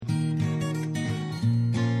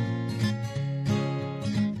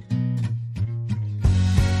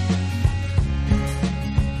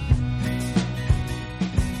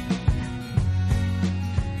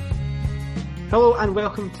Hello and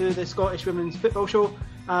welcome to the Scottish Women's Football Show.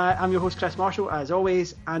 I'm your host Chris Marshall, as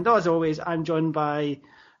always, and as always I'm joined by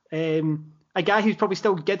a guy who's probably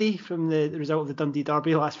still giddy from the result of the Dundee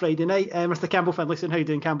Derby last Friday night, Mr. Campbell Finlayson. How you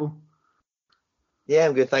doing, Campbell? Yeah,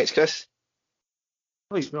 I'm good, thanks, Chris.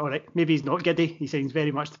 Oh, he's all right. Maybe he's not giddy. He seems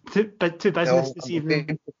very much to business this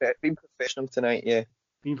evening. Being professional tonight, yeah.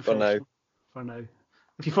 Being professional for now.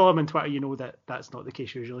 If you follow him on Twitter, you know that that's not the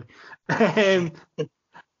case usually.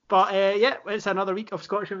 But yeah, it's another week of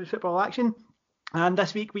Scottish Women's football action. And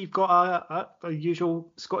this week we've got a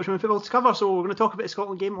usual Scottish Women's football to cover. So we're going to talk about the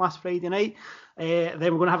Scotland game last Friday night. Then we're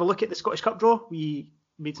going to have a look at the Scottish Cup draw. We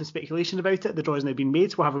made some speculation about it. The draw has now been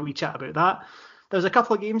made, so we'll have a wee chat about that. There's a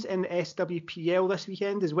couple of games in the SWPL this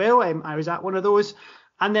weekend as well. I was at one of those.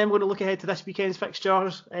 And then we're going to look ahead to this weekend's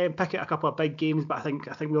fixtures, pick out a couple of big games, but I think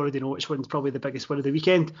we already know which one's probably the biggest one of the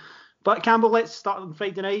weekend. But Campbell, let's start on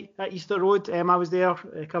Friday night at Easter Road. I was there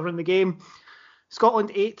covering the game.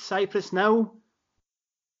 Scotland 8, Cyprus 0.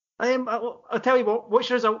 I'll tell you what's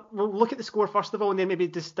your result? We'll look at the score first of all and then maybe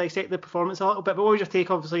just dissect the performance a little bit. But what was your take,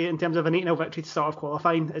 obviously, in terms of an 8-0 victory to start off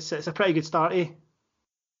qualifying? It's a pretty good start, eh?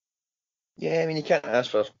 Yeah, I mean, you can't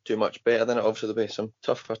ask for too much better than it. Obviously, there'll be some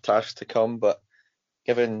tougher tasks to come, but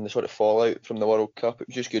given the sort of fallout from the World Cup, it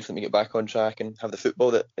was just good for them to get back on track and have the football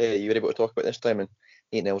that you were able to talk about this time. And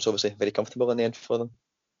 8-0 was obviously very comfortable in the end for them.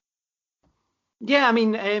 Yeah, I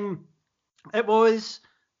mean, it was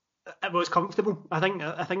comfortable. I think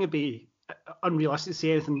it'd be unrealistic to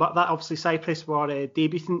say anything but that. Obviously, Cyprus were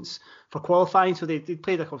debutants for qualifying, so they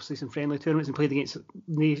played obviously some friendly tournaments and played against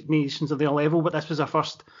nations of their level, but this was their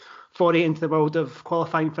first foray into the world of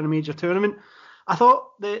qualifying for a major tournament. I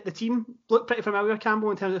thought the team looked pretty familiar,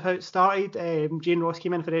 Campbell, in terms of how it started. Jane Ross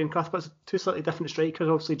came in for Erin Cuthbert. Two slightly different strikers.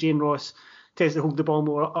 Obviously, Jane Ross tends to hold the ball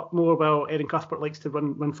more while Erin Cuthbert likes to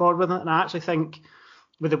run forward with it. And I actually think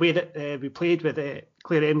with the way that we played with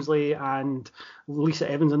Claire Emsley and Lisa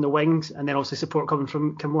Evans on the wings, and then obviously support coming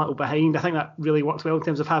from Kim Little behind, I think that really worked well in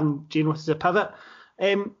terms of having Jane Ross as a pivot.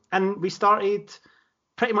 And we started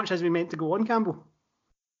pretty much as we meant to go on, Campbell.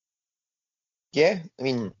 Yeah, I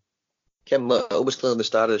mean, Kim Little was clearly the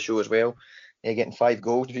star of the show as well, getting 5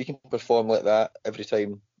 goals. If you can perform like that every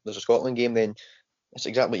time there's a Scotland game, then it's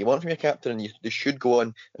exactly what you want from your captain, and they should go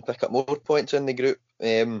on and pick up more points in the group.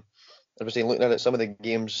 As I was saying, looking at it, some of the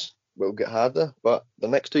games will get harder, but the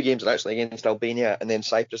next 2 games are actually against Albania and then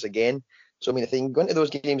Cyprus again. So I mean, if they can go into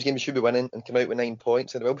those games should be winning and come out with 9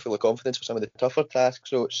 points, and they will be full of confidence for some of the tougher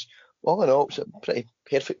tasks. So it's all in all, it's a pretty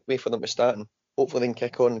perfect way for them to start, and hopefully they can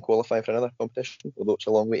kick on and qualify for another competition, although it's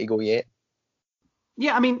a long way to go yet.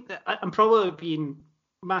 Yeah, I mean, I'm probably being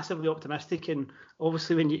massively optimistic, and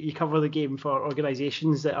obviously when you cover the game for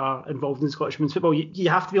organisations that are involved in Scottish women's football, you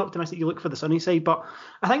have to be optimistic. You look for the sunny side, but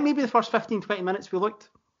I think maybe the first 15-20 minutes we looked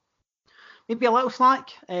maybe a little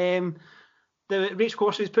slack. Rach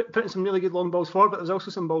Corsi was putting some really good long balls forward, but there was also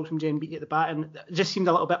some balls from Jen Beattie at the back, and it just seemed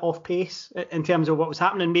a little bit off pace in terms of what was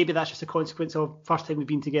happening. Maybe that's just a consequence of first time we've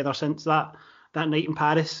been together since that night in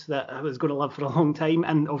Paris that I was going to live for a long time,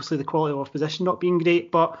 and obviously the quality of opposition not being great,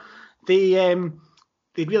 but they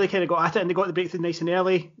really kind of got at it, and they got the breakthrough nice and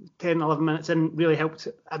early. 10, 11 minutes in really helped.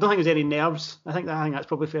 I don't think there was any nerves. I think that's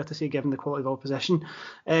probably fair to say given the quality of opposition.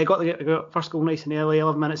 Got the first goal nice and early,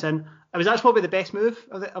 11 minutes in. It was actually probably the best move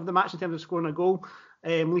of the match in terms of scoring a goal.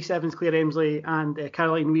 Lisa Evans, Claire Emsley and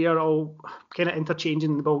Caroline Weir all kind of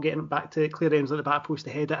interchanging the ball, getting it back to Claire Emsley at the back post to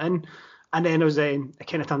head it in. And then it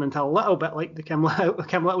kind of turned into a little bit like the Kim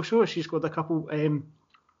Little show. She scored a couple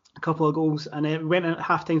of goals, and it went in at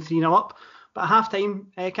half-time 3-0 up. But at half-time,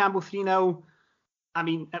 Campbell 3-0, I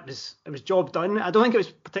mean, it was job done. I don't think it was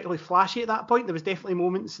particularly flashy at that point. There was definitely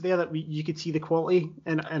moments there that you could see the quality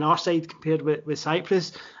in our side compared with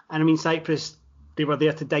Cyprus. And I mean, Cyprus, they were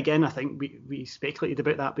there to dig in. I think we speculated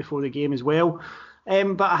about that before the game as well.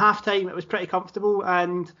 But at half-time, it was pretty comfortable,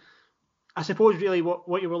 and I suppose really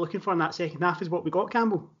what you were looking for in that second half is what we got,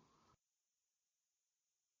 Campbell.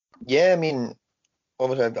 Yeah, I mean,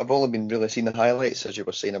 obviously I've only been really seeing the highlights, as you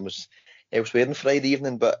were saying. I was elsewhere on Friday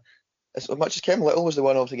evening, but as much as Kim Little was the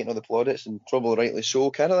one obviously getting all the plaudits, and probably rightly so,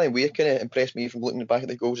 Caroline Weir kind of impressed me from looking back at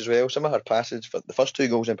the goals as well. Some of her passes, for the first 2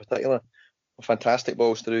 goals in particular, were fantastic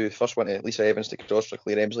balls through. The first one to Lisa Evans to cross for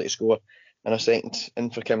Claire Emsley to score, and a second in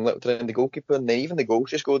for Kim Little to round the goalkeeper, and then even the goal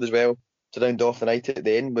she scored as well to round off the night at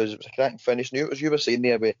the end was a cracking finish. Knew it was, you were saying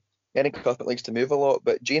there, but Erin Cuthbert likes to move a lot,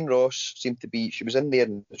 but Jane Ross seemed to be, she was in there,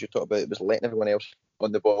 and as you talked about, it was letting everyone else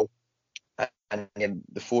on the ball, and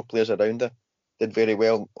the 4 players around her did very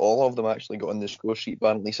well. All of them actually got on the score sheet,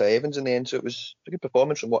 barring Lisa Evans in the end, so it was a good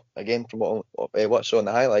performance from what I saw in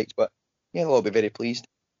the highlights, but yeah, they'll all be very pleased.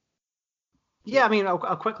 Yeah, I mean, I'll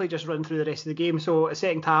quickly just run through the rest of the game. So, a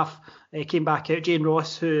second half came back out. Jane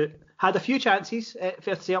Ross, who had a few chances,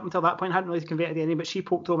 fair to say, up until that point, hadn't really converted any, but she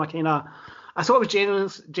poked home I thought it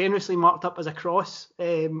was generously marked up as a cross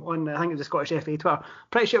on, I think it was the Scottish FA Twitter.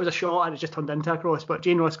 Pretty sure it was a shot and it just turned into a cross, but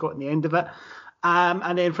Jane Ross got in the end of it.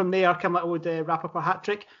 And then from there, Kim Little would wrap up her hat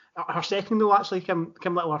trick. Her second goal, actually, Kim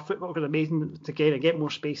Little, her footwork was amazing to get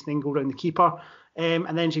more space and then go around the keeper.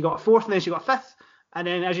 And then she got a fourth, and then she got a fifth. And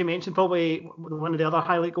then, as you mentioned, probably one of the other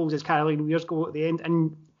highlight goals is Caroline Weir's goal at the end.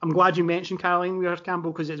 And I'm glad you mentioned Caroline Weir,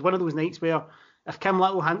 Campbell, because it's one of those nights where if Kim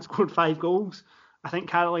Little hadn't scored 5 goals, I think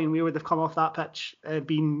Caroline Weir would have come off that pitch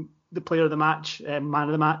being the player of the match, man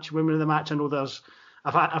of the match, woman of the match. I know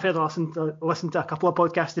I've heard listen to a couple of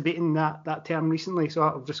podcasts debating that term recently, so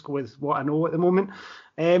I'll just go with what I know at the moment.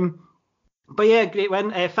 But yeah, great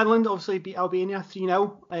win. Finland obviously beat Albania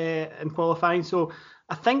 3-0 in qualifying, so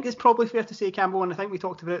I think it's probably fair to say, Campbell, and I think we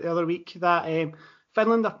talked about it the other week, that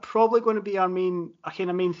Finland are probably going to be our main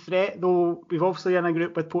threat, though we've obviously in a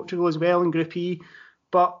group with Portugal as well in Group E.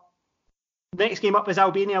 But next game up is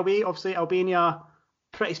Albania away. Obviously, Albania,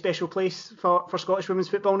 pretty special place for Scottish women's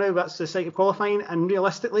football now. That's the site of qualifying, and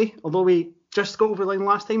realistically, although we just got over the line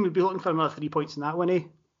last time, we'd be looking for another 3 points in that one, eh?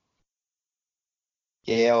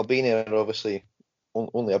 Yeah, Albania are obviously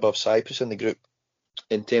only above Cyprus in the group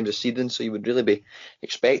in terms of seeding, so you would really be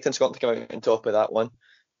expecting Scotland to come out on top of that one.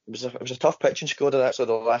 It was a tough pitch in Skoda. That's the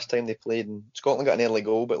last time they played, and Scotland got an early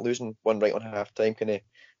goal, but losing one right on half time kind of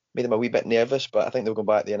made them a wee bit nervous. But I think they'll go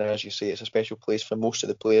back there, and as you say, it's a special place for most of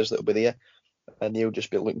the players that will be there, and they'll just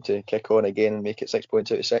be looking to kick on again and make it 6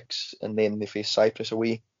 points out of 6, and then they face Cyprus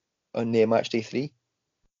away on match day 3.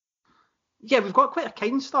 Yeah, we've got quite a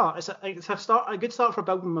kind start. It's a good start for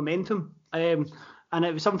building momentum. And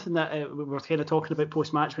it was something that we were kind of talking about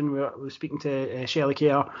post-match when we were speaking to Shelley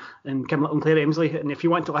Kerr and Kim Little and Claire Emsley. And if you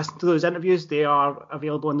want to listen to those interviews, they are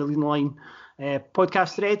available on the Lean Line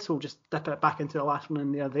podcast thread. So we'll just dip it back into the last one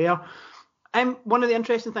and they're there. One of the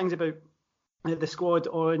interesting things about the squad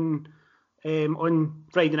on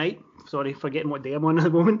Friday night, sorry, forgetting what day I'm on at the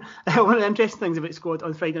moment. One of the interesting things about the squad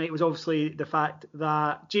on Friday night was obviously the fact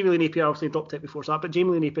that Jamie Lee Napier obviously dropped out before that, but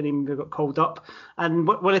Jamie Lee Napier even got called up. And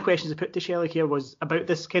one of the questions I put to Shelley here was about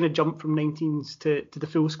this kind of jump from 19s to the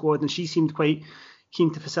full squad, and she seemed quite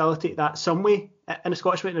keen to facilitate that some way in a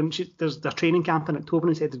Scottish way. And there's their training camp in October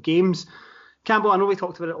instead of games. Campbell, I know we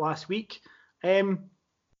talked about it last week.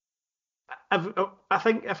 I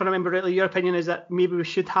think, if I remember rightly, your opinion is that maybe we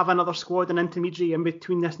should have another squad and intermediary in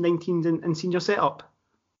between this 19s and senior setup.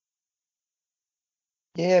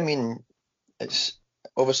 Yeah, I mean, it's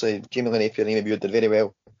obviously Jamie Lee Napier and Amy Beard did very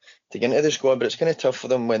well to get into the squad, but it's kind of tough for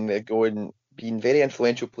them when they're going being very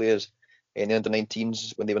influential players in the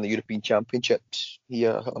under-19s when they won the European Championships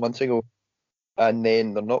here a month ago, and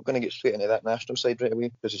then they're not going to get straight into that national side right away,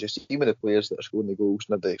 because as you see with the players that are scoring the goals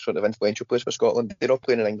and the sort of influential players for Scotland, they're all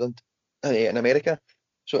playing in England and in America,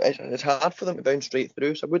 so it's hard for them to bounce straight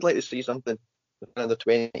through. So I would like to see something with under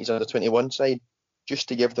 20s, under 21 side, just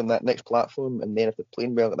to give them that next platform. And then if they're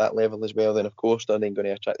playing well at that level as well, then of course they're then going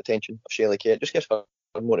to attract the attention of Shelley Kerr. It just gives her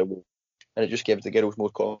more to watch, and it just gives the girls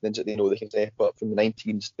more confidence that they know they can step up from the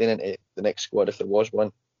 19s then into the next squad if there was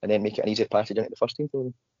one, and then make it an easier passage into the first team for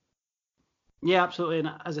them. Yeah, absolutely.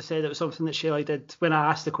 And as I said, it was something that Shelley did when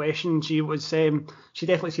I asked the question. She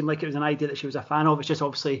definitely seemed like it was an idea that she was a fan of. It's just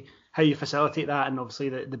obviously how you facilitate that, and obviously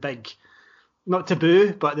the big, not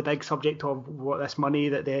taboo, but the big subject of what this money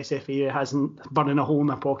that the SFA hasn't burning a hole in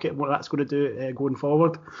their pocket and what that's going to do going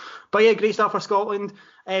forward. But yeah, great start for Scotland.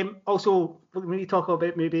 Also, when you talk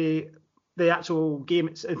about maybe the actual game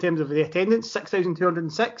in terms of the attendance,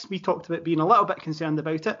 6,206. We talked about being a little bit concerned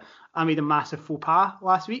about it. I made a massive faux pas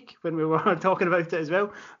last week when we were talking about it as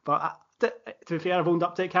well. But to be fair, I've owned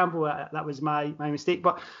up to it, Campbell. That was my mistake.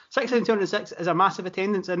 But 6,206 is a massive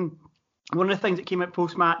attendance. And one of the things that came out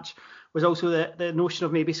post-match was also the notion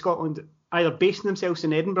of maybe Scotland either basing themselves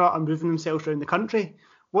in Edinburgh or moving themselves around the country.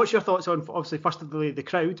 What's your thoughts on, obviously, first of all, the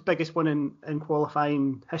crowd, biggest one in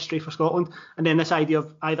qualifying history for Scotland, and then this idea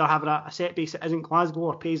of either having a set base that isn't Glasgow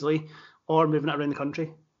or Paisley, or moving it around the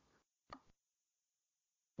country?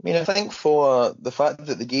 I mean, I think for the fact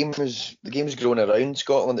that the game's growing around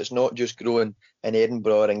Scotland, it's not just growing in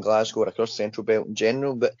Edinburgh or in Glasgow or across the Central Belt in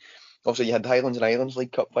general, but obviously you had the Highlands and Islands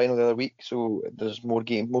League Cup final the other week, so there's more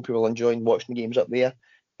people enjoying watching the games up there.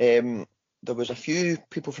 There was a few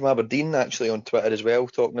people from Aberdeen actually on Twitter as well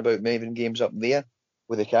talking about moving games up there,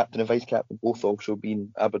 with the captain and vice captain both also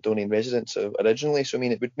being Aberdonian residents originally. So I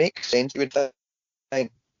mean, it would make sense. You would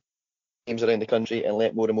think games around the country and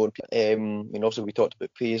let more and more people. I mean, also we talked about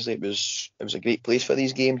Paisley. It was a great place for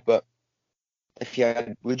these games, but if you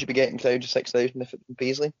had, would you be getting crowds of 6,000 if it was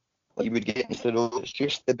Paisley? Like you would get into the road. It's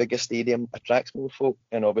just the biggest stadium attracts more folk,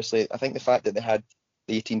 and obviously I think the fact that they had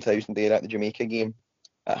the 18,000 there at the Jamaica game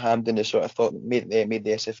at Hampden is sort of thought made the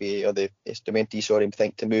SFA or the Instrumenti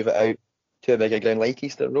think to move it out to a bigger ground like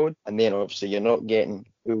Easter Road, and then obviously you're not getting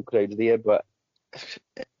full crowds there, but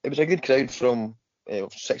it was a good crowd from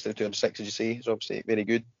 6,206, as you say. It's obviously very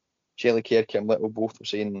good. Shelley Kirk and Little both were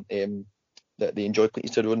saying that they enjoyed playing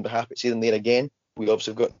Easter Road and be happy to see them there again. We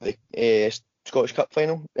obviously got the Scottish Cup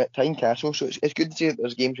final at Tynecastle, so it's good to see that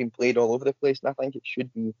there's games being played all over the place, and I think it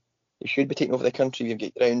should be taken over the country. You've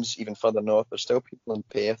got grounds even further north. There's still people in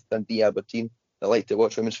Perth, Dundee, Aberdeen that like to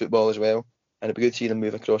watch women's football as well, and it'd be good to see them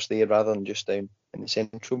move across there rather than just down in the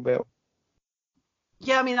central belt.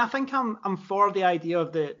 Yeah, I mean, I think I'm for the idea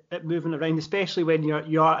of it moving around, especially when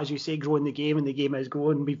you are, as you say, growing the game and the game is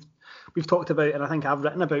growing. We've talked about, and I think I've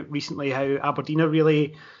written about recently, how Aberdeen are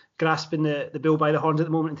really grasping the bull by the horns at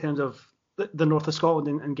the moment in terms of the north of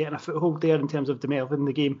Scotland and getting a foothold there in terms of developing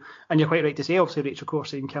the game. And you're quite right to say, obviously, Rachel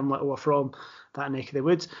Corsie and Kim Little are from that neck of the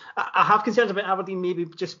woods. I have concerns about Aberdeen maybe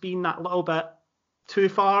just being that little bit too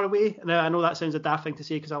far away. Now, I know that sounds a daft thing to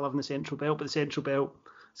say because I live in the Central Belt, but the Central Belt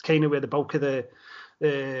is kind of where the bulk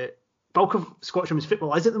of Scottish women's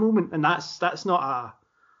football is at the moment, and that's not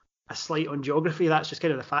a slight on geography. That's just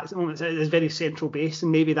kind of the facts at the moment. It's very central based,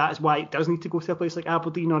 and maybe that's why it does need to go to a place like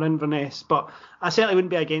Aberdeen or Inverness. But I certainly wouldn't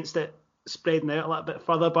be against it spreading out a little bit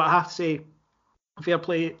further. But I have to say, fair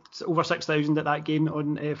play, over 6,000 at that game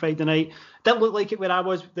on Friday night. Didn't look like it where I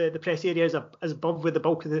was. The press area is above where the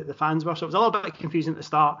bulk of the fans were, so it was a little bit confusing at the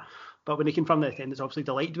start. But when they confirmed the attendance, obviously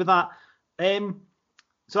delighted with that.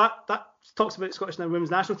 So that talks about Scottish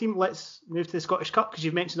women's national team. Let's move to the Scottish Cup, because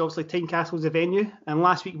you've mentioned obviously Tynecastle is the venue, and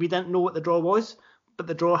last week we didn't know what the draw was, but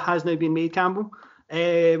the draw has now been made, Campbell.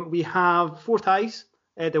 We have 4 ties.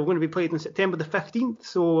 They're going to be played on September the 15th,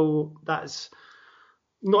 so that's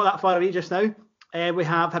not that far away just now. We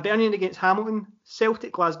have Hibernian against Hamilton,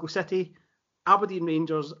 Celtic Glasgow City, Aberdeen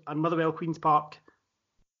Rangers, and Motherwell Queen's Park.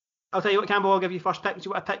 I'll tell you what, Campbell, I'll give you first pick. Do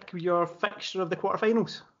you want to pick your fixture of the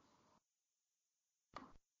quarterfinals?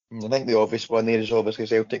 I think the obvious one there is obviously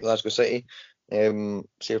Celtic Glasgow City.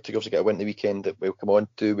 Celtic obviously got a win the weekend that we'll come on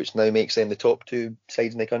to, which now makes them the top 2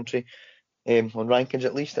 sides in the country, on rankings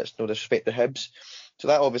at least. That's no disrespect to Hibs. So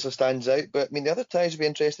that obviously stands out. But I mean, the other ties will be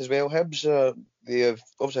interesting as well. Hibs, they have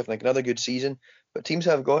obviously having another good season, but teams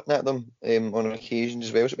have gotten at them on occasions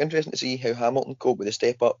as well. So it'll be interesting to see how Hamilton cope with the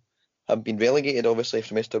step up. Have been relegated obviously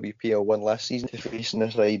from SWPL 1 last season to facing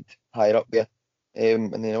a side higher up there.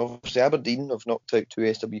 And then obviously Aberdeen have knocked out 2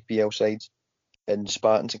 SWPL sides in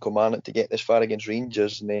Spartans and Kilmarnock to get this far against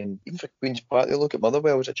Rangers. And then even for Queen's Park, they look at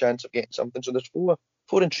Motherwell as a chance of getting something. So there's four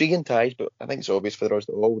intriguing ties, but I think it's obvious for us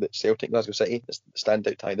all that Celtic Glasgow City is the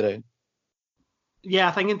standout tie round. Yeah,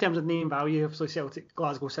 I think in terms of name value, obviously Celtic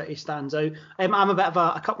Glasgow City stands out. I'm a bit of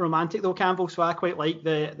a cup romantic though, Campbell, so I quite like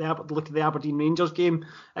the look of the Aberdeen Rangers game.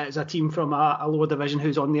 It's a team from a lower division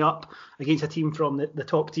who's on the up against a team from the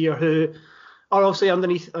top tier who are obviously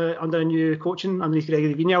under a new coaching, underneath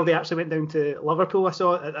Gregory Vignal. They actually went down to Liverpool. I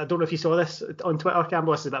don't know if you saw this on Twitter,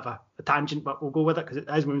 Campbell. This is a bit of a tangent, but we'll go with it because it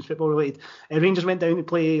is women's football related. Rangers went down to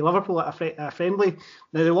play Liverpool at a friendly.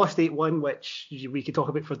 Now, they lost 8-1, which we could talk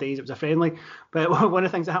about for days. It was a friendly. But one of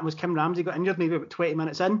the things that happened was Kim Ramsey got injured maybe about 20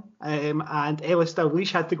 minutes in, and Ellis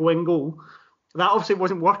Dalglish had to go in goal. That obviously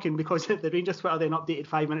wasn't working because the Rangers Twitter then updated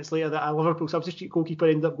 5 minutes later that a Liverpool substitute goalkeeper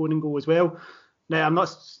ended up going in goal as well. Now, I'm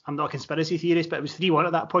not a conspiracy theorist, but it was 3-1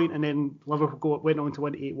 at that point, and then Liverpool went on to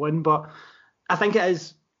win 8-1. But I think it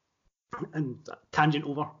is, and tangent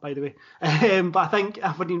over, by the way. But I think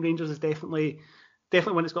Aberdeen Rangers is definitely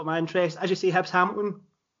one that's got my interest. As you say, Hibs Hamilton,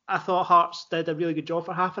 I thought Hearts did a really good job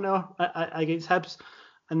for half an hour against Hibs,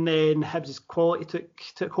 and then Hibs' quality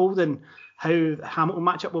took hold, and how the Hamilton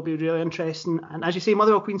matchup will be really interesting. And as you say,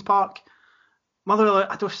 Motherwell Queen's Park,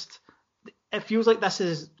 it feels like this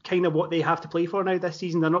is kind of what they have to play for now this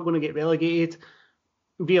season. They're not going to get relegated.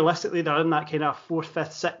 Realistically, they're in that kind of 4th,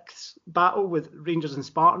 5th, 6th battle with Rangers and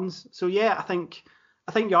Spartans. So yeah, I think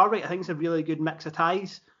you're right. I think it's a really good mix of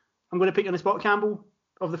ties. I'm going to put you on the spot, Campbell.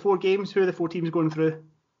 Of the 4 games, who are the 4 teams going through?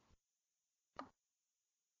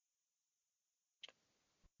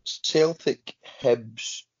 Celtic,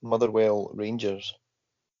 Hibs, Motherwell, Rangers.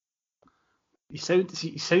 You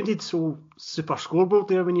sounded so super scoreboard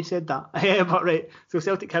there when you said that. But right, so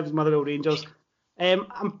Celtic, Hibs, Motherwell, Rangers. Hang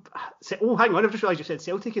on, I've just realised you said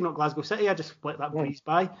Celtic and not Glasgow City. I just let that breeze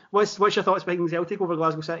by. What's your thoughts behind Celtic over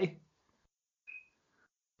Glasgow City?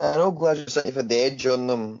 I know Glasgow City have had the edge on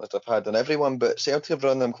them, as I've had on everyone, but Celtic have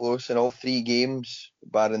run them close in all 3 games,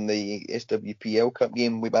 barring the SWPL Cup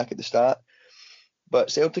game way back at the start. But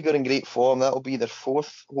Celtic are in great form. That'll be their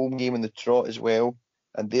 4th home game in the trot as well,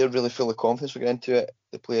 and they're really full of confidence for getting into it.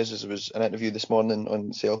 The players, as there was an interview this morning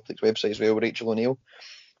on Celtic's website as well, with Rachel O'Neill,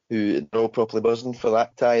 who are all properly buzzing for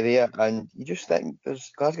that tie there. And you just think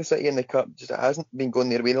there's Glasgow City in the cup, just it hasn't been going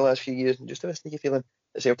their way in the last few years, and just have a sneaky feeling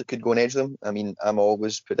that Celtic could go and edge them. I mean, I'm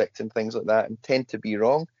always predicting things like that and tend to be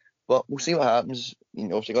wrong, but we'll see what happens.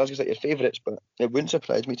 Obviously Glasgow City are favourites, but it wouldn't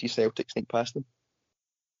surprise me to see Celtic sneak past them.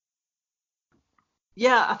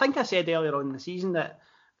 Yeah, I think I said earlier on in the season that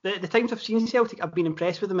the times I've seen Celtic, I've been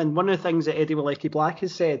impressed with them. And one of the things that Eddie Walecki-Black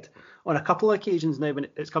has said on a couple of occasions now when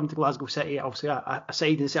it's come to Glasgow City, obviously a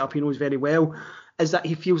side and setup he knows very well, is that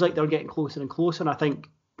he feels like they're getting closer and closer. And I think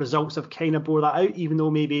results have kind of bore that out, even though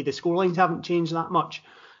maybe the scorelines haven't changed that much.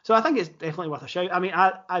 So I think it's definitely worth a shout. I mean,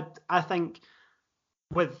 I think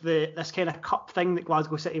with this kind of cup thing that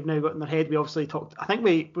Glasgow City have now got in their head, we obviously talked, I think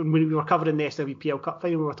when we were covering the SWPL Cup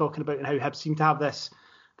final, we were talking about how Hibs seem to have this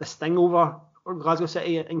thing over Glasgow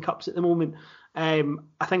City in cups at the moment. I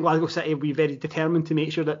think Glasgow City will be very determined to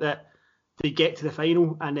make sure that they get to the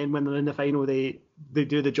final, and then when they're in the final they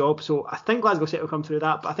do the job. So I think Glasgow City will come through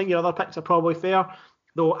that, but I think your other picks are probably fair,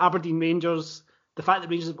 though. Aberdeen Rangers, the fact that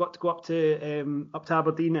Rangers have got to go up to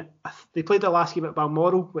Aberdeen, they played their last game at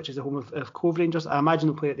Balmoral, which is the home of Cove Rangers. I imagine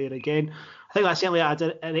they'll play it there again. I think that certainly adds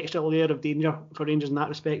an extra layer of danger for Rangers in that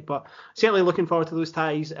respect, but certainly looking forward to those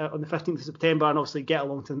ties on the 15th of September, and obviously get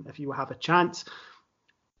along to them if you have a chance.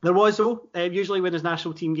 There was, though, usually when there's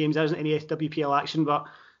national team games, there isn't any SWPL action, but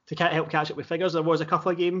to help catch up with figures, there was a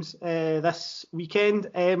couple of games this weekend.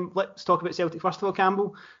 Let's talk about Celtic first of all,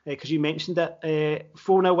 Campbell, because you mentioned it.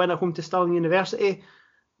 4-0 win at home to Stirling University.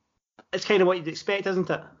 It's kind of what you'd expect, isn't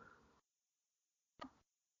it?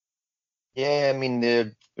 Yeah, I mean,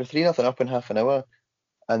 they're 3-0 up in half an hour,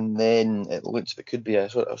 and then it looks it could be a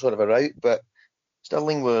sort of a rout, but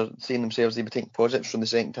Stirling were saying themselves they'd be taking positives from the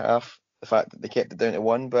second half, the fact that they kept it down to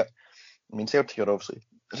 1, but I mean, Celtic are obviously,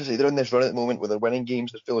 as I say, they're on this run at the moment where they're winning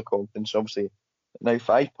games, they're full of confidence. Obviously, now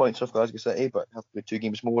 5 points off Glasgow City, but have to do 2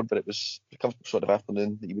 games more. But it was a comfortable sort of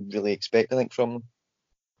afternoon that you would really expect, I think, from them.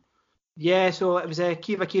 Yeah, so it was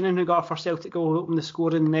Kiva Keenan who got her first Celtic goal, opened the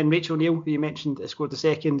scoring, and then Rachel O'Neill, who you mentioned, scored the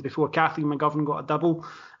second before Kathleen McGovern got a double.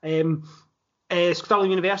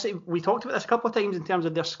 Stirling University, we talked about this a couple of times in terms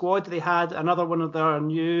of their squad. They had another one of their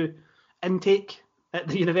new intake at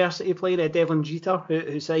the university player, Devlin Jeter,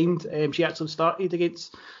 who signed. She actually started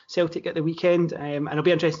against Celtic at the weekend, and it'll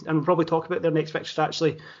be interesting, and we'll probably talk about their next fixture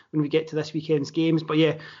actually when we get to this weekend's games. But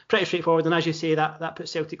yeah, pretty straightforward, and as you say, that puts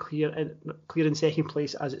Celtic clear in second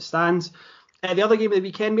place as it stands. The other game of the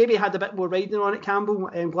weekend maybe had a bit more riding on it, Campbell.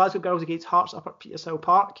 Glasgow Girls against Hearts up at Petershill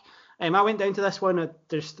Park. I went down to this one. I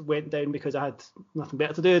just went down because I had nothing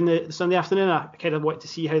better to do in the Sunday afternoon. I kind of wanted to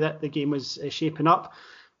see how the game was shaping up.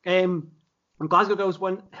 And Glasgow Girls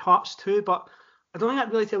won, Hearts 2, but I don't think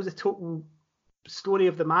that really tells the total story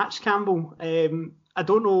of the match, Campbell. I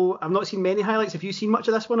don't know, I've not seen many highlights. Have you seen much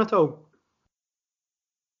of this one at all?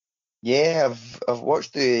 Yeah, I've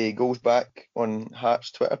watched the goals back on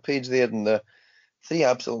Hearts' Twitter page there, and the 3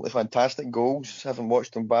 absolutely fantastic goals. Haven't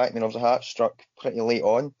watched them back. I mean, obviously Hearts struck pretty late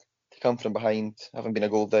on to come from behind, having been a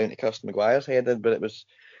goal down to Kirsten Maguire's headed, but it was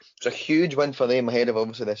a huge win for them ahead of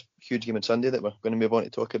obviously this huge game on Sunday that we're going to move on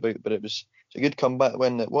to talk about. But it's a good comeback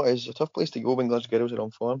win. What is a tough place to go when Glasgow Girls are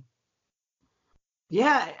on form.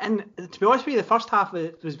 Yeah, and to be honest with you, the first half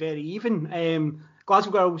was very even.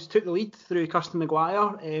 Glasgow Girls took the lead through Kirsten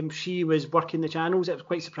Maguire. She was working the channels. It was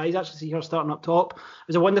quite surprised actually to see her starting up top. It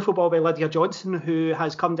was a wonderful ball by Lydia Johnson, who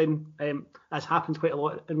has come down, as happens quite a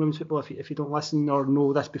lot in women's football if you don't listen or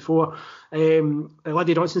know this before.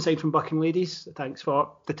 Lydia Johnson signed from Bucking Ladies. Thanks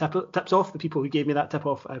for the tips off, the people who gave me that tip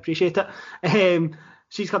off. I appreciate it.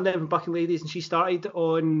 She's come down from Bucking Ladies, and she started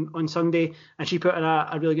on Sunday, and she put in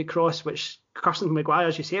a really good cross, which Kirsten Maguire,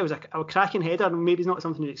 as you say, was a cracking header, and maybe it's not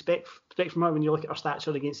something you'd expect from her when you look at her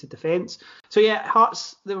stature against the defence. So yeah,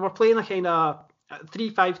 Hearts, they were playing a kind of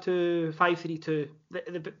 3-5-2, 5-3-2.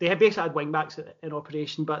 They had basically had wing backs in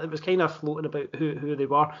operation, but it was kind of floating about who they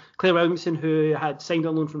were. Claire Williamson, who had signed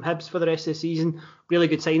on loan from Hibs for the rest of the season, really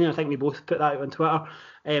good signing. I think we both put that out on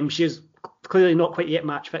Twitter. She is clearly not quite yet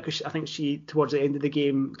match fit, because I think she, towards the end of the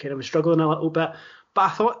game, kind of was struggling a little bit. But I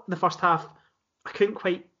thought the first half, I couldn't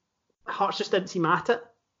quite. Hearts just didn't seem at it.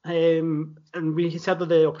 And we consider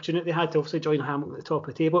the opportunity they had to obviously join Hamilton at the top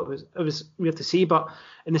of the table. It was weird to see, but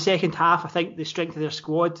in the second half, I think the strength of their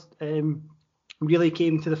squad really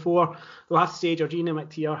came to the fore. We'll have to say Georgina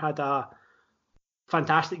McTeer had a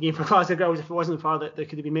fantastic game for Glasgow Girls. If it wasn't for that, there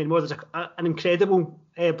could have been many more. There's an incredible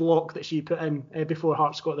block that she put in before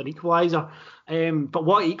Hearts got their equaliser. But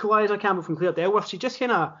what equaliser, Campbell, from Claire Delworth? She just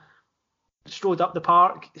kind of strode up the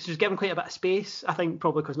park. She was given quite a bit of space, I think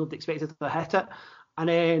probably because nobody expected her to hit it. And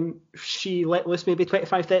then she let loose maybe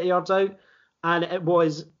 25, 30 yards out. And it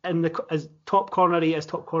was in the as top cornery as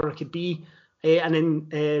top corner could be. And then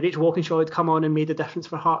Rachel Walkinshaw had come on and made a difference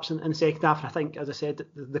for Hearts in the second half. And I think, as I said,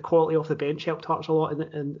 the quality off the bench helped Hearts a lot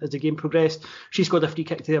as the game progressed. She scored a free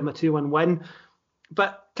kick to give them a 2-1 win.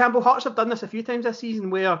 But Campbell, Hearts have done this a few times this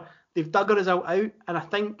season where they've dug a result out. And I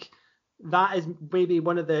think that is maybe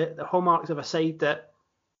one of the hallmarks of a side that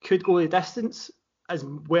could go the distance as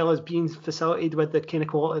well as being facilitated with the kind of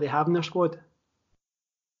quality they have in their squad.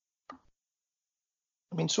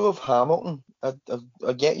 I mean, so have Hamilton.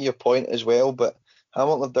 I get your point as well, but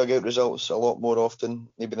Hamilton have dug out results a lot more often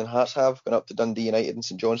maybe than Hearts have. Gone up to Dundee United and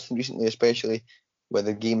St Johnstone recently, especially where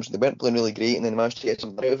the games they weren't playing really great and then managed to get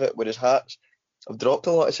something out of it. Whereas Hearts have dropped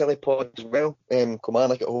a lot of silly pods as well.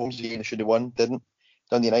 Kilmarnock at home, they should have won, didn't.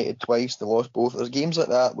 Dundee United twice, they lost both. There's games like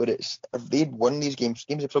that where if they'd won these games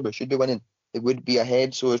they probably should be winning, they would be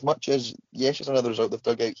ahead. So as much as, yes, it's another result they've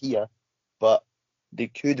dug out here, but they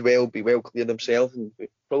could well be well clear themselves, and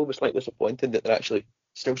probably slightly disappointed that they're actually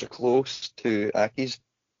still so close to Accies.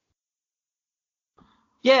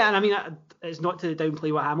 Yeah, and I mean, it's not to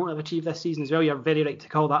downplay what Hamilton have achieved this season as well. You're very right to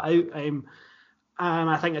call that out. And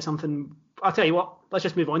I think it's something, I'll tell you what, let's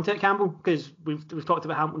just move on to it, Campbell, because we've talked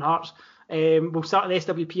about Hamilton Hearts. We'll start in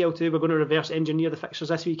SWPL2. We're going to reverse engineer the fixtures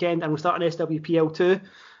this weekend, and we'll start in SWPL2.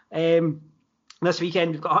 This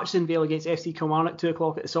weekend, we've got Hutchinson Vale against FC Kilmarnock, 2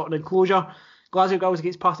 o'clock at the Sutton Enclosure. Glasgow Girls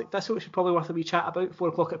against Partick Thistle, which is probably worth a wee chat about, 4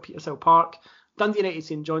 o'clock at Petershill Park. Dundee United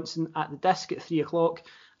St Johnstone at the Disc at 3 o'clock.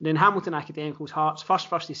 And then Hamilton Academicals Hearts, first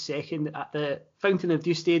versus second at the Fountain of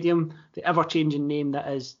Dew Stadium, the ever-changing name that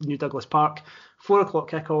is New Douglas Park. 4 o'clock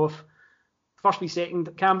kick-off. First v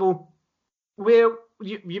second. Campbell, where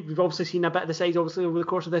you've obviously seen a bit of the sides obviously over the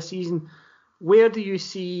course of this season. Where do you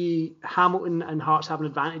see Hamilton and Hearts having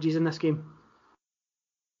advantages in this game?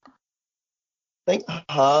 I think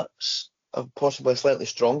Hearts are possibly a slightly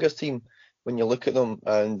stronger team when you look at them,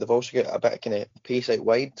 and they've also got a bit of kind of pace out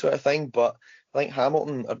wide sort of thing, but I think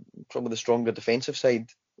Hamilton are probably the stronger defensive side.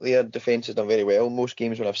 Their defence has done very well most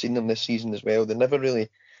games when I've seen them this season as well. They're never really,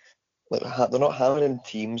 they're not hammering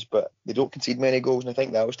teams, but they don't concede many goals, and I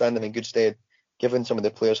think that will stand them in good stead given some of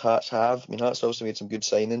the players Hearts have. I mean, Hearts also made some good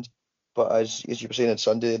signings, but as you were saying on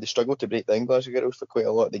Sunday, they struggled to break down Glasgow Girls for quite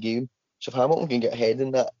a lot of the game. So if Hamilton can get ahead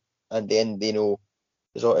in that, and then they know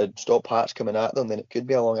there's sort of stop Hearts coming at them, then it could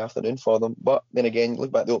be a long afternoon for them. But then again,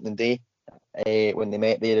 look back at the opening day when they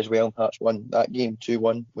met there as well. Hearts won that game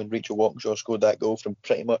 2-1 when Rachel Walkinshaw scored that goal from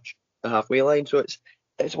pretty much the halfway line. So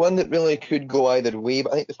it's one that really could go either way.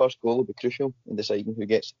 But I think the first goal will be crucial in deciding who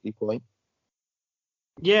gets the 3 point.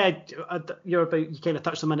 Yeah, you kind of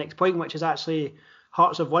touched on my next point, which is actually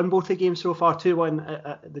Hearts have won both the games so far, 2-1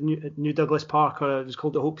 at the New Douglas Park, or it was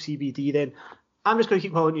called the Hope CBD then. I'm just going to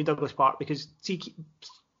keep calling it New Douglas Park because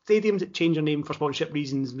stadiums that change their name for sponsorship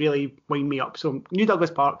reasons really wind me up. So New Douglas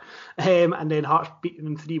Park, and then Hearts beating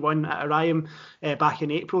them 3-1 at Oriam back in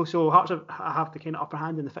April. So Hearts have the kind of upper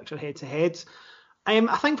hand in the fixture heads-to-heads.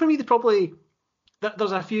 I think for me,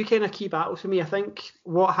 there's a few kind of key battles for me. I think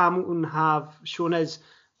what Hamilton have shown is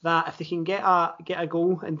that if they can get a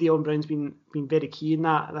goal, and Dion Brown's been very key in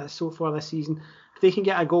that so far this season, if they can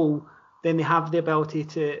get a goal, then they have the ability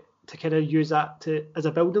to kind of use that as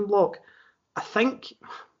a building block. I think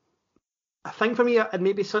for me, I'd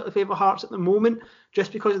maybe slightly favour Hearts at the moment,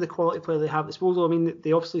 just because of the quality player they have at disposal. I mean,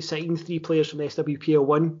 they obviously signed 3 players from the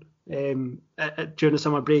SWPL1 during the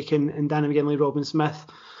summer break, and Dana McGinley, Robin Smith,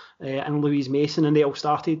 and Louise Mason, and they all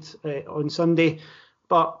started on Sunday.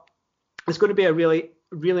 But it's going to be a really,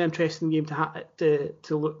 really interesting game to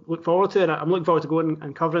look forward to, and I'm looking forward to going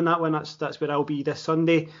and covering that one. That's where I'll be this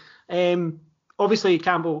Sunday. Obviously,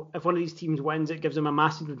 Campbell, if one of these teams wins, it gives them a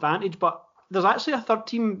massive advantage. But there's actually a third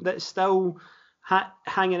team that's still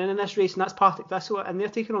hanging in this race, and that's Partick Thistle, and they're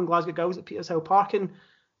taking on Glasgow Girls at Petershill Park. And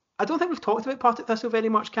I don't think we've talked about Partick Thistle very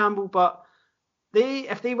much, Campbell, but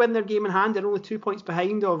if they win their game in hand, they're only 2 points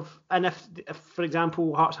behind and if for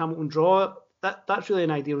example, Hearts Hamilton draw, that's really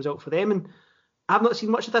an ideal result for them. And I've not seen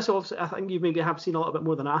much of this. Obviously, I think you maybe have seen a little bit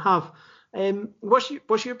more than I have. What's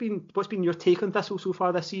been your take on Thistle so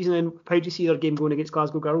far this season, and how do you see their game going against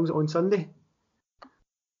Glasgow Girls on Sunday?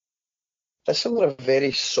 Thistle are a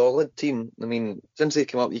very solid team. I mean, since they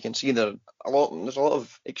came up, you can see there's a lot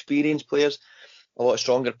of experienced players, a lot of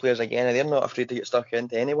stronger players again, and they're not afraid to get stuck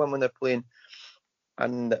into anyone when they're playing.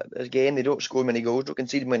 And again, they don't score many goals, don't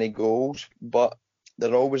concede many goals, but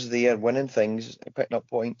they're always there winning things, picking up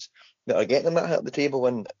points that are getting them that hit at the table.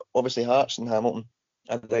 And obviously Hearts and Hamilton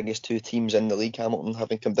the biggest two teams in the league, Hamilton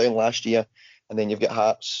having come down last year, and then you've got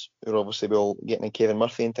Hearts, who are obviously well getting in Kevin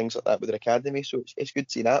Murphy and things like that with their academy, so it's good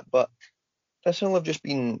to see that. But Thistle have just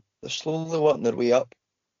been slowly working their way up,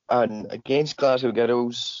 and against Glasgow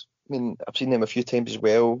Girls, I mean, I've seen them a few times as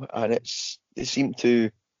well, and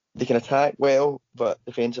they can attack well, but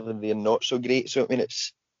defensively they're not so great. So I mean,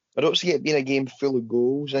 I don't see it being a game full of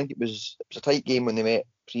goals. I think it was a tight game when they met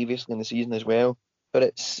previously in the season as well. But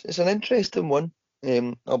it's an interesting one.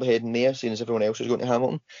 I'll be heading there, seeing as everyone else is going to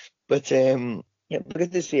Hamilton. But yeah,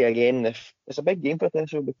 good to see again. If it's a big game for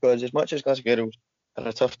Thistle, because as much as Glasgow Girls are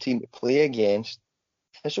a tough team to play against,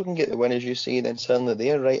 Thistle can get the win, as you say. Then suddenly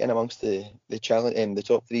they're right in amongst the challenge, the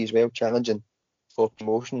top three as well, challenging for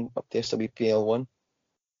promotion up to SWPL 1.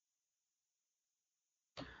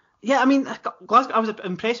 Yeah, I mean, Glasgow. I was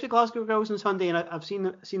impressed with Glasgow Girls on Sunday, and I've seen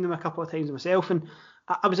them a couple of times myself, and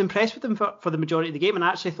I was impressed with them for the majority of the game. And I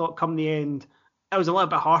actually thought, come the end, it was a little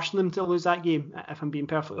bit harsh on them to lose that game. If I'm being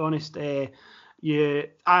perfectly honest, I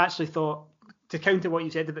actually thought, to counter what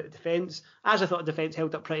you said about the defence, I actually thought the defence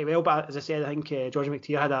held up pretty well. But as I said, I think Georgia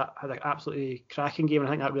McTeer had an absolutely cracking game, and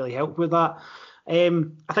I think that really helped with that. I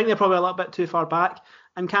think they're probably a little bit too far back.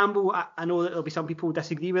 And Campbell, I know that there'll be some people who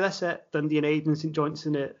disagree with this at Dundee United and St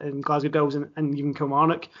Johnstone and Glasgow Girls and even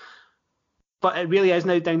Kilmarnock. But it really is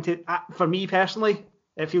now down to, for me personally,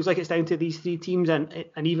 it feels like it's down to these three teams. And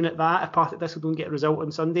even at that, if Partick Thistle don't get a result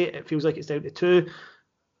on Sunday, it feels like it's down to two.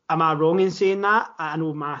 Am I wrong in saying that? I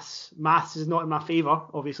know maths is not in my favour.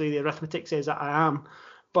 Obviously, the arithmetic says that I am.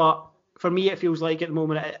 But for me, it feels like at the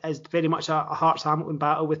moment it is very much a Hearts-Hamilton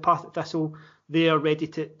battle with Partick Thistle. They are ready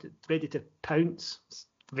to pounce. It's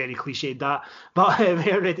very cliched that, but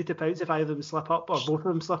they're ready to pounce if either of them slip up or both of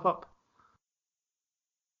them slip up.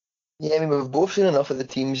 Yeah, I mean, we've both seen enough of the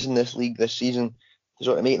teams in this league this season to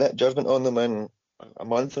sort of make that judgment on them. And a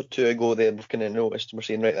month or two ago, we've kind of noticed, and we're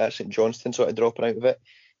saying, right, that's St Johnstone sort of dropping out of it.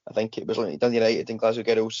 I think it was like Dundee United and Glasgow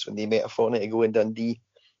Girls when they met a fortnight ago in Dundee.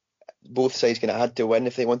 Both sides kind of had to win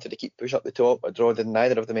if they wanted to keep push up the top. A draw did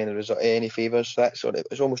neither of them any favours. So that sort of,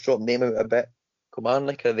 it's almost dropped them out a bit.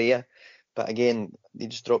 Kilmarnock are there, but again, they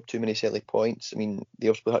just dropped too many silly points. I mean, they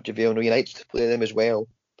also had to United to play them as well.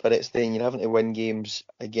 But it's then you're having to win games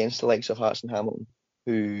against the likes of Hearts and Hamilton,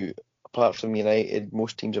 who, apart from United,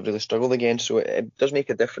 most teams have really struggled against. So it does make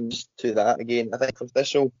a difference to that. Again, I think for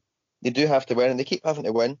Thistle, they do have to win, and they keep having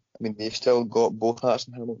to win. I mean, they've still got both Hearts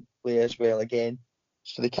and Hamilton play as well again.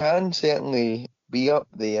 So they can certainly be up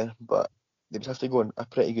there, but they would have to go on a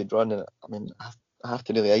pretty good run. And I mean, I have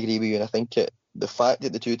to really agree with you, and I think the fact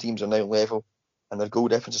that the two teams are now level and their goal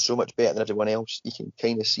difference is so much better than everyone else, you can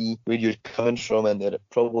kind of see where you're coming from, and that it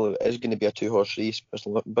probably is going to be a two-horse race.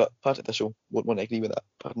 But Partick Thistle won't want to agree with that,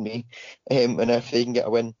 pardon me. And if they can get a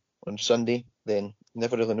win on Sunday, then you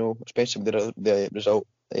never really know, especially with the result.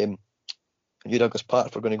 Douglas Park,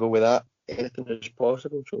 if we're going to go with that, anything is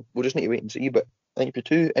possible. So we'll just need to wait and see. But I think it'll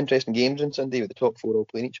be two interesting games on Sunday with the top four all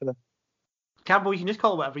playing each other. Campbell, you can just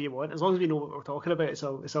call it whatever you want, as long as we know what we're talking about. It's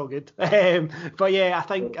all good. But yeah, I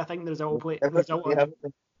think the result will play.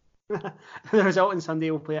 The result on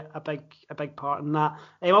Sunday will play a big part in that.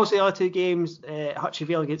 Also, the other two games,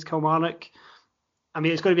 Hutchie against Kilmarnock. I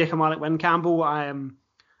mean, it's going to be a Kilmarnock win, Campbell. I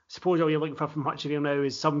suppose all you're looking for from Hutchie now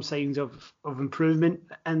is some signs of improvement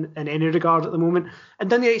in any regard at the moment.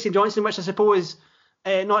 And Dundee United St Johnstone, which I suppose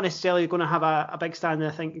not necessarily going to have a big stand, I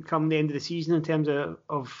think, come the end of the season in terms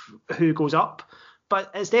of who goes up.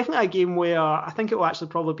 But it's definitely a game where I think it will actually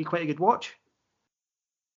probably be quite a good watch.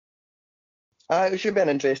 It should be an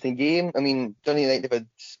interesting game. I mean, Dundee United have had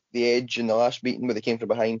the edge in the last meeting where they came from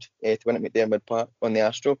behind to win at McDiarmid Park on the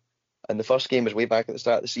Astro. And the first game was way back at the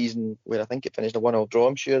start of the season where I think it finished a 1-1 draw,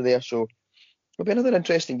 I'm sure, there. So it'll be another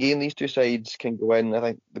interesting game. These two sides can go in. I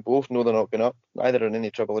think they both know they're not going up. Neither are in any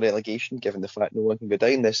trouble with relegation, given the fact no one can go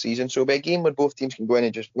down this season. So it'll be a game where both teams can go in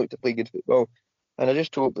and just look to play good football. And I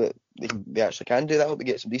just hope that they actually can do that. I hope they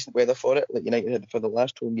get some decent weather for it, like United had for the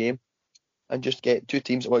last home game, and just get two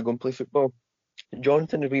teams that want to go and play football.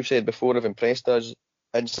 Jonathan, as we've said before, have impressed us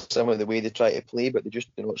in some of the way they try to play, but they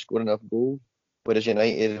just do not score enough goals. Whereas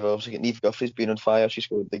United have obviously got Niamh Guffey's been on fire. She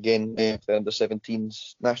scored again for the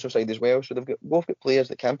under-17s national side as well. So they've both got players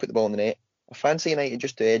that can put the ball in the net. I fancy United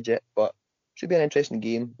just to edge it, but should be an interesting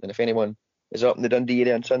game. And if anyone is up in the Dundee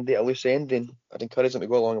area on Sunday at a loose end, then I'd encourage them to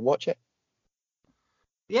go along and watch it.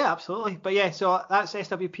 Yeah, absolutely. But yeah, so that's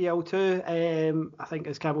SWPL 2. I think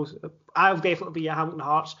as Campbell's, I'll definitely be a Hamilton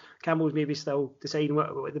Hearts. Campbell's maybe still deciding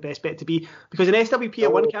what the best bet to be. Because in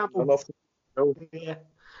SWPL 1, Campbell... Yeah.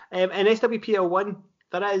 In SWPL 1,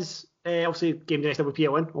 there is obviously games in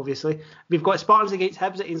SWPL 1, obviously. We've got Spartans against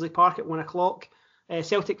Hibs at Ainsley Park at 1 o'clock.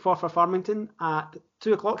 Celtic for Farmington at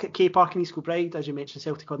 2 o'clock at K Park in East Kilbride. As you mentioned,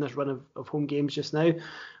 Celtic on this run of home games just now.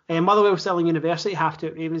 Motherwell Stirling University, 2:30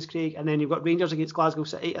 at Ravenscraig. And then you've got Rangers against Glasgow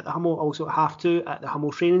City at the Hummel, also at 2:30 at the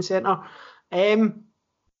Hummel Training Centre.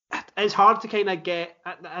 It's hard to kind of get,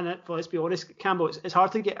 and let's be honest, Campbell, it's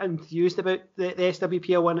hard to get enthused about the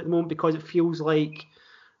SWPL one at the moment because it feels like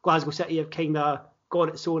Glasgow City have kind of got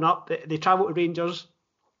it sewn up. They travel to Rangers.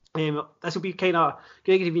 This will be kind of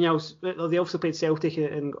Gregory Vignals. They also played Celtic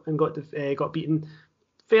and got beaten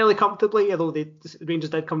fairly comfortably, although the Rangers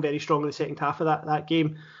did come very strong in the second half of that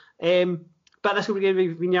game. But this will be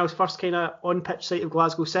Gregory Vignals' first kind of on-pitch sight of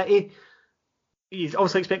Glasgow City. You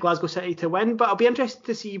obviously expect Glasgow City to win, but I'll be interested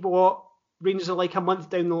to see what Rangers are like a month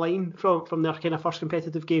down the line from their kind of first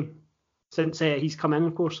competitive game since he's come in,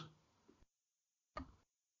 of course.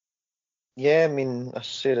 Yeah, I mean, I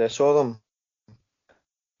saw them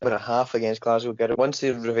about a half against Glasgow. Once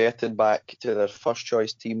they reverted back to their first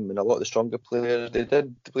choice team and a lot of the stronger players, they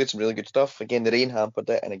played some really good stuff. Again, the rain hampered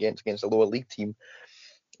it, and against a lower league team.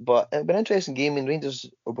 But it'll be an interesting game, and Rangers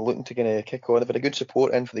will be looking to kind of kick on. They've had a good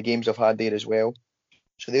support in for the games they've had there as well.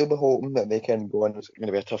 So they'll be hoping that they can go on. It's going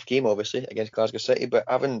to be a tough game, obviously, against Glasgow City. But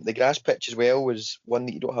having the grass pitch as well was one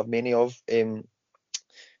that you don't have many of in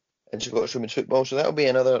Scottish women's football. So that'll be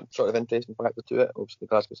another sort of interesting factor to it. Obviously, the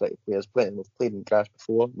Glasgow City players have played in grass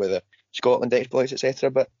before with the Scotland exploits, etc.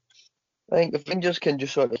 But I think if Rangers can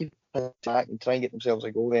just sort of keep back and try and get themselves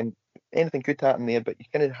a goal, then anything could happen there. But you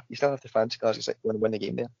still have to fancy Glasgow City to win the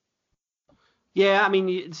game there. Yeah, I mean,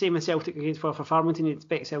 the same with Celtic against for Farmington. You'd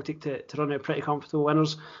expect Celtic to run out pretty comfortable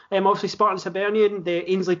winners. Obviously, Spartans Hibernian, the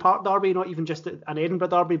Ainsley Park derby, not even just an Edinburgh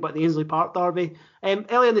derby, but the Ainsley Park derby.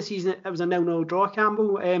 Earlier in the season, it was a 0-0 draw,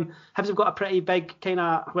 Campbell. Hibs have got a pretty big kind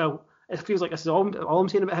of, well, it feels like this is all I'm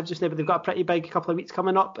saying about Hibs just now, but they've got a pretty big couple of weeks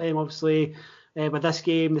coming up. Obviously, with this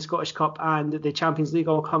game, the Scottish Cup and the Champions League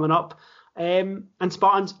all coming up. And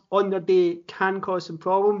Spartans, on their day, can cause some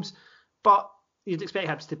problems, but you'd expect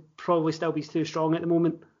Hibs to probably still be too strong at the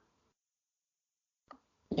moment.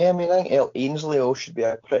 Yeah, I mean, I think Ainsley should be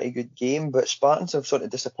a pretty good game, but Spartans have sort of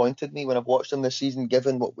disappointed me when I've watched them this season,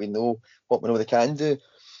 given what we know they can do.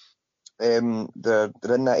 They're in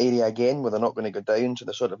that area again where they're not going to go down, so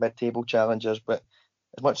they're sort of mid-table challengers. But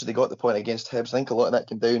as much as they got the point against Hibs, I think a lot of that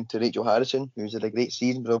came down to Rachel Harrison, who's had a great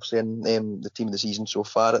season, but obviously in the team of the season so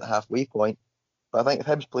far at the halfway point. But I think if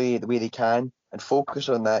Hibs play the way they can and focus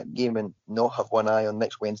on that game and not have one eye on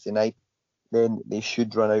next Wednesday night, then they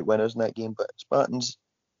should run out winners in that game. But Spartans,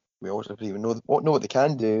 we also even know what they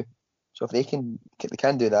can do. So if they can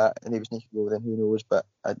do that and they just need to go, then who knows? But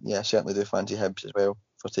I certainly do fancy Hibs as well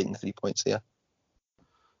for taking the 3 points there.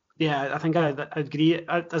 Yeah, I think I agree.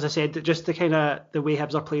 As I said, just the kind of the way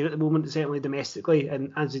Hibs are playing at the moment, certainly domestically,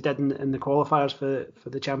 and as they did in the qualifiers for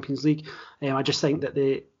the Champions League, I just think that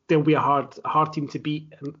they'll be a hard team to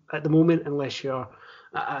beat at the moment, unless you're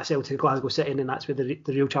at Celtic, Glasgow City, and that's where the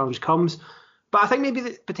real challenge comes. But I think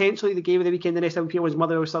maybe potentially the game of the weekend in SWPL was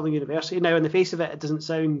Motherwell Stirling University. Now, in the face of it, it doesn't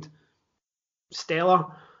sound stellar,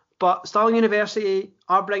 but Stirling University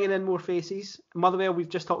are bringing in more faces. Motherwell, we've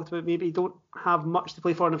just talked about, maybe don't have much to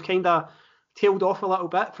play for and have kind of tailed off a little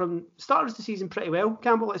bit from started the season pretty well.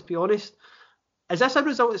 Campbell, let's be honest. Is this a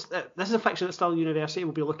result? This is a fixture that Stirling University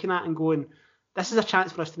will be looking at and going, this is a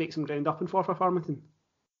chance for us to make some ground up in for Farmington.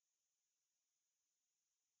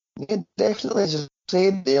 Yeah, definitely. As I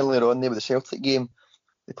said earlier on there with the Celtic game,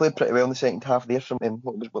 they played pretty well in the second half there from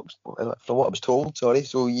what I was told. Sorry,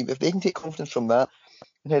 so if they can take confidence from that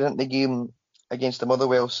and head into the game against the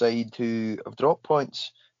Motherwell side who have dropped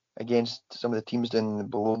points against some of the teams down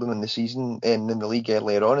below them in the season and in the league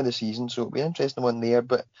earlier on in the season, so it'll be an interesting one there.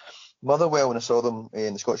 But Motherwell, when I saw them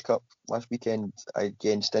in the Scottish Cup last weekend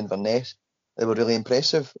against Inverness, they were really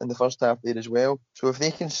impressive in the first half there as well. So if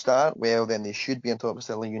they can start well, then they should be on top of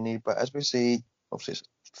Stirling Uni. But as we say, obviously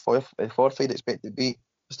it's forfeit expected to beat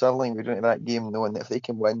Stirling. We're going to that game knowing that if they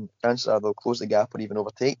can win, chances are they'll close the gap or even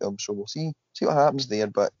overtake them. So we'll see what happens there.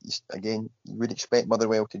 But again, you would expect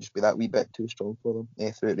Motherwell to just be that wee bit too strong for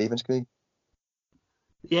them through at Ravenscraig.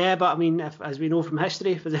 Yeah, but I mean, as we know from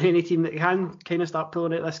history, if there's any team that can kind of start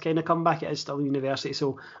pulling out this kind of comeback, it is Stirling University.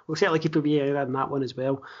 So we'll certainly keep a wee eye on that one as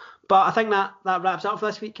well. But I think that wraps up for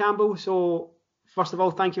this week, Campbell. So first of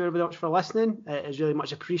all, thank you very much for listening. It is really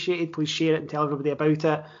much appreciated. Please share it and tell everybody about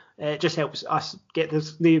it. It just helps us get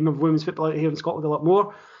this name of women's football out here in Scotland a lot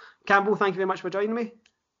more. Campbell, thank you very much for joining me.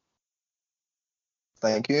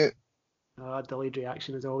 Thank you. Delayed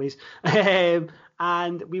reaction as always.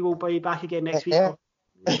 And we will be back again next week.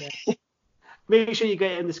 Make sure you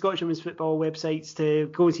get in the Scottish Women's Football websites to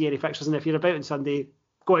go and see any fixtures, and if you're about on Sunday,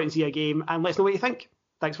 go out and see a game and let us know what you think.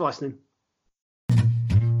 Thanks for listening.